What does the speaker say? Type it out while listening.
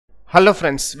Hello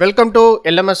friends, welcome to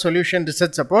LMS Solution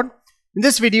Research Support. In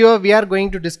this video, we are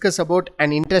going to discuss about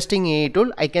an interesting AI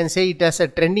tool. I can say it as a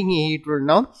trending AI tool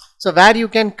now. So where you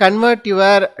can convert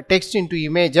your text into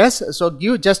images. So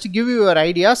just to give you your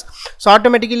ideas. So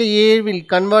automatically AI will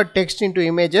convert text into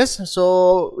images.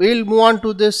 So we'll move on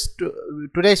to this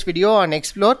today's video and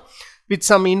explore with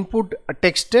some input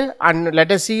text, and let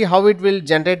us see how it will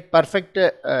generate perfect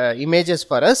images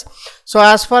for us. So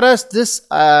as far as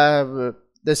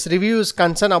this review is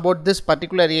concerned about this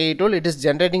particular AI tool, it is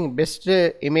generating best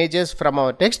images from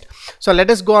our text. So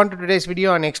let us go on to today's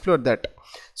video and explore that.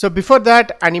 So before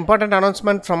that, an important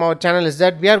announcement from our channel is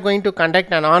that we are going to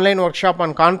conduct an online workshop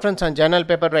on conference and journal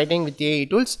paper writing with AI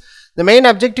tools. The main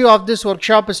objective of this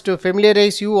workshop is to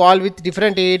familiarize you all with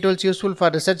different AI tools useful for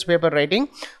research paper writing,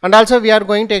 and also we are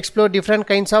going to explore different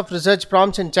kinds of research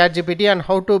prompts in ChatGPT and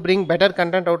how to bring better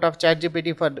content out of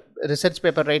ChatGPT for research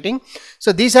paper writing.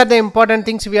 So these are the important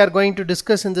things we are going to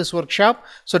discuss in this workshop.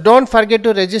 So don't forget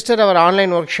to register our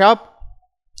online workshop.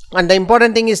 And the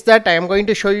important thing is that I am going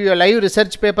to show you a live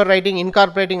research paper writing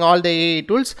incorporating all the AI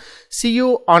tools. See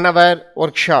you on our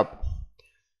workshop.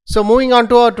 So moving on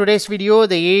to our today's video,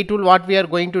 the AI tool what we are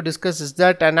going to discuss is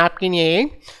that Napkin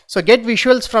AI. So get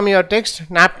visuals from your text.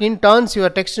 Napkin turns your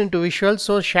text into visuals,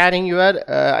 so sharing your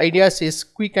ideas is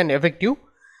quick and effective.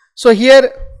 So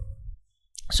here,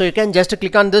 so you can just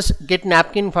click on this get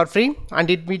Napkin for free, and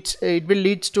it will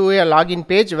lead to a login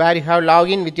page where you have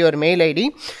login with your mail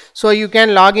ID. So you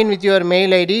can log in with your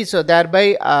mail ID, so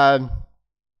thereby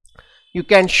you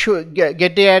can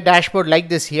get a dashboard like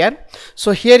this here.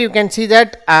 So here you can see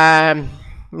that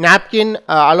Napkin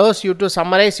allows you to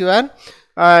summarize your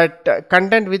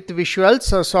content with visuals.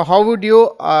 So how would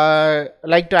you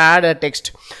like to add a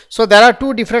text? So there are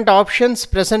two different options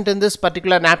present in this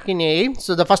particular Napkin AI.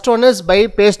 So the first one is by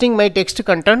pasting my text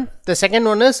content. The second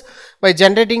one is by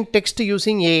generating text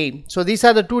using AI. So these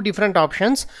are the two different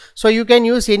options. So you can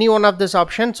use any one of this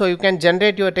option. So you can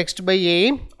generate your text by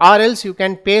AI, or else you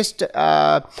can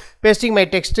pasting my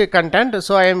text content.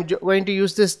 So I am going to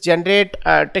use this generate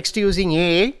text using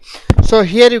AI. So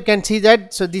here you can see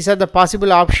that, so these are the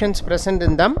possible options present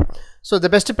in them. So the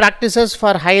best practices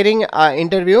for hiring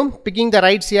interview, picking the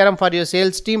right CRM for your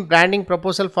sales team, branding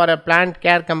proposal for a plant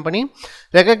care company,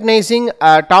 recognizing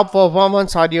top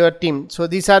performance on your team. So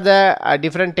these are the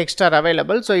different text are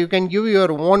available. So you can give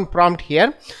your own prompt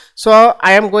here. So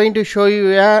I am going to show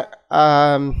you a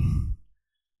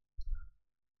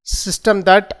system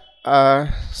that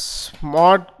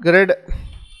smart grid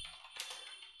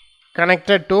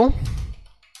connected to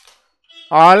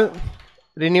all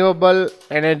renewable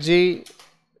energy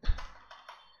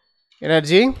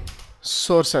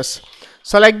sources.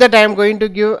 So like that I am going to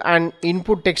give an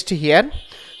input text here.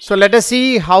 So let us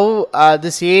see how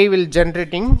this AI will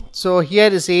generating. So here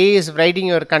this AI is writing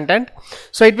your content.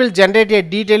 So it will generate a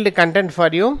detailed content for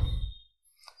you.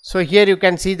 So here you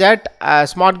can see that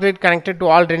smart grid connected to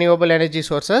all renewable energy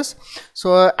sources.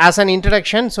 So as an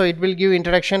introduction, so it will give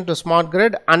introduction to smart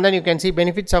grid, and then you can see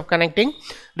benefits of connecting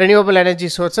renewable energy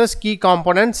sources, key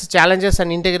components, challenges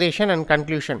and integration, and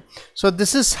conclusion. So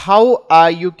this is how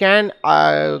you can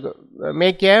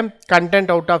make a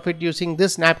content out of it using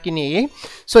this Napkin AI.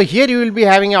 So here you will be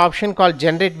having an option called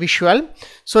generate visual.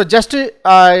 So just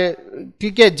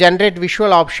click a generate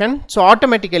visual option. So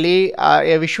automatically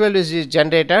a visual is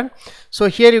generated. So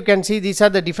here you can see these are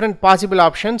the different possible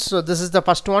options. So this is the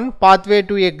first one, pathway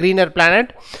to a greener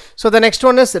planet. So the next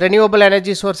one is renewable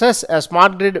energy sources. A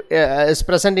smart grid is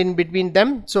present in between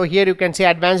them. So here you can see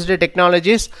advanced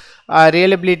technologies,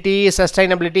 reliability,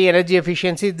 sustainability, energy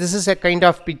efficiency. This is a kind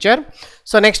of picture.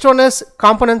 So next one is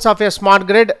components of a smart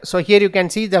grid. So here you can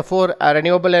see the four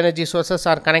renewable energy sources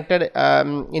are connected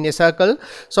in a circle.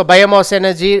 So biomass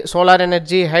energy, solar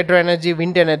energy, hydro energy,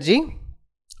 wind energy.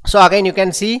 So again you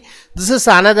can see this is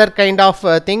another kind of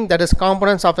thing, that is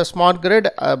components of a smart grid,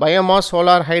 biomass,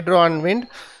 solar, hydro and wind.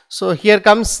 So here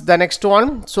comes the next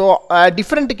one. So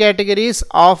different categories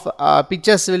of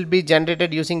pictures will be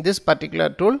generated using this particular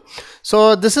tool.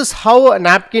 So this is how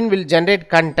Napkin will generate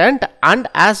content, and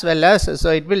as well as so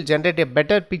it will generate a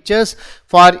better pictures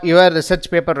for your research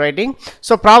paper writing.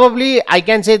 So probably I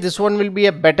can say this one will be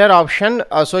a better option.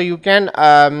 So you can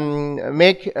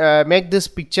make this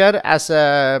picture as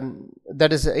a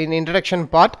that is in introduction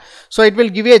part. So it will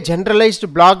give you a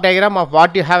generalized block diagram of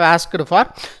what you have asked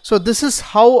for. So this is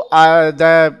how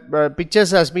the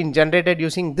pictures has been generated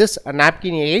using this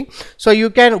Napkin AI. So you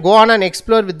can go on and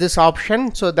explore with this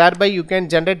option, so thereby you can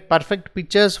generate perfect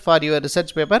pictures for your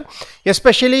research paper.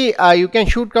 Especially you can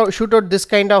shoot out this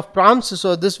kind of prompts,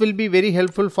 so this will be very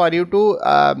helpful for you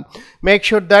to make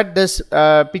sure that this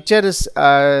picture is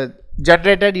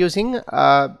generated using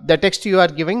the text you are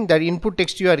giving, the input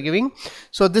text you are giving.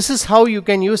 So this is how you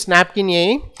can use Napkin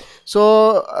AI.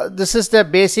 So this is the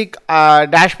basic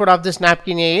dashboard of this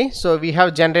Napkin AI. So we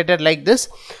have generated like this.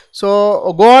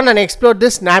 So go on and explore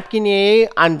this Napkin AI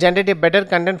and generate a better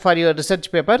content for your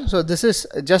research paper. So this is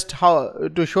just how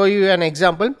to show you an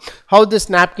example how this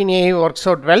Napkin AI works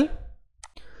out well.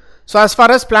 So as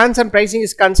far as plans and pricing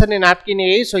is concerned in Napkin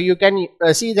AI, so you can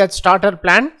see that starter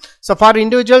plan. So for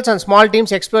individuals and small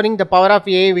teams exploring the power of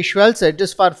AI visuals, it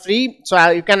is for free.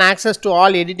 So you can access to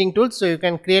all editing tools. So you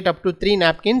can create up to 3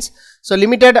 napkins. So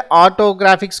limited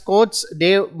orthographics codes,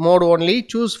 day mode only.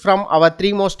 Choose from our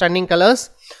 3 most stunning colors.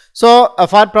 So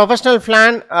for professional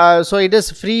plan, so it is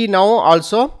free now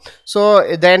also.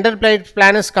 So the enterprise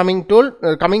plan is coming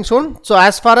soon. So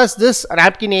as far as this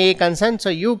Napkin AI concerned, so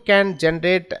you can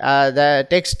generate the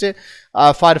text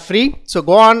for free. So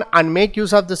go on and make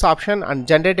use of this option and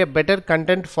generate a better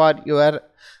content for your,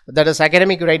 that is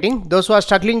academic writing. Those who are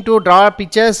struggling to draw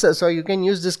pictures, so you can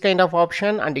use this kind of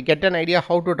option and you get an idea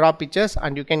how to draw pictures,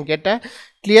 and you can get a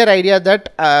clear idea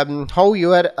that how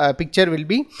your picture will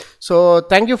be. So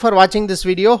thank you for watching this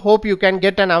video. Hope you can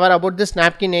get an hour about this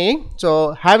Napkin AI.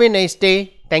 So have a nice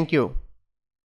day. Thank you.